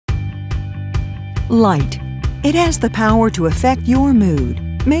Light. It has the power to affect your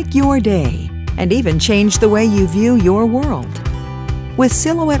mood, make your day, and even change the way you view your world. With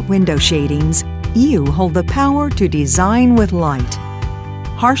Silhouette window shadings, you hold the power to design with light.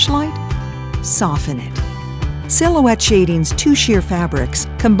 Harsh light? Soften it. Silhouette Shadings' two sheer fabrics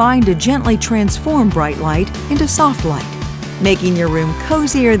combine to gently transform bright light into soft light, making your room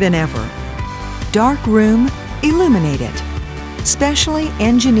cozier than ever. Dark room, illuminate it. Specially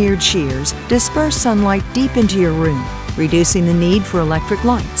engineered sheers disperse sunlight deep into your room, reducing the need for electric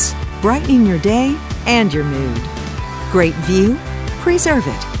lights, brightening your day and your mood. Great view? Preserve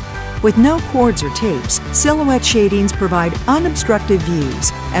it. With no cords or tapes, Silhouette Shadings provide unobstructed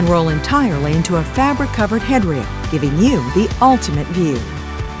views and roll entirely into a fabric-covered headrail, giving you the ultimate view.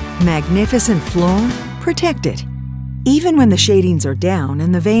 Magnificent floor? Protect it. Even when the shadings are down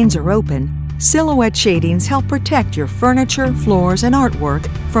and the vanes are open, Silhouette Shadings help protect your furniture, floors, and artwork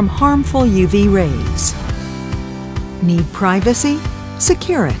from harmful UV rays. Need privacy?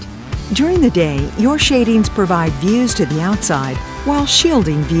 Secure it. During the day, your shadings provide views to the outside while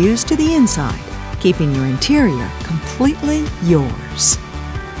shielding views to the inside, keeping your interior completely yours.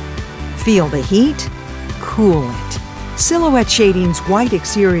 Feel the heat? Cool it. Silhouette Shadings' white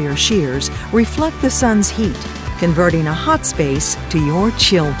exterior sheers reflect the sun's heat, converting a hot space to your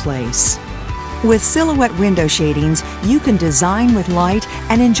chill place. With Silhouette window shadings, you can design with light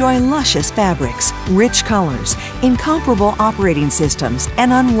and enjoy luscious fabrics, rich colors, incomparable operating systems,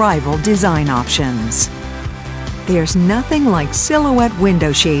 and unrivaled design options. There's nothing like Silhouette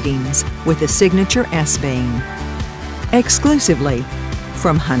window shadings with the signature S-vane. Exclusively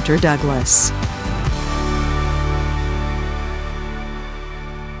from Hunter Douglas.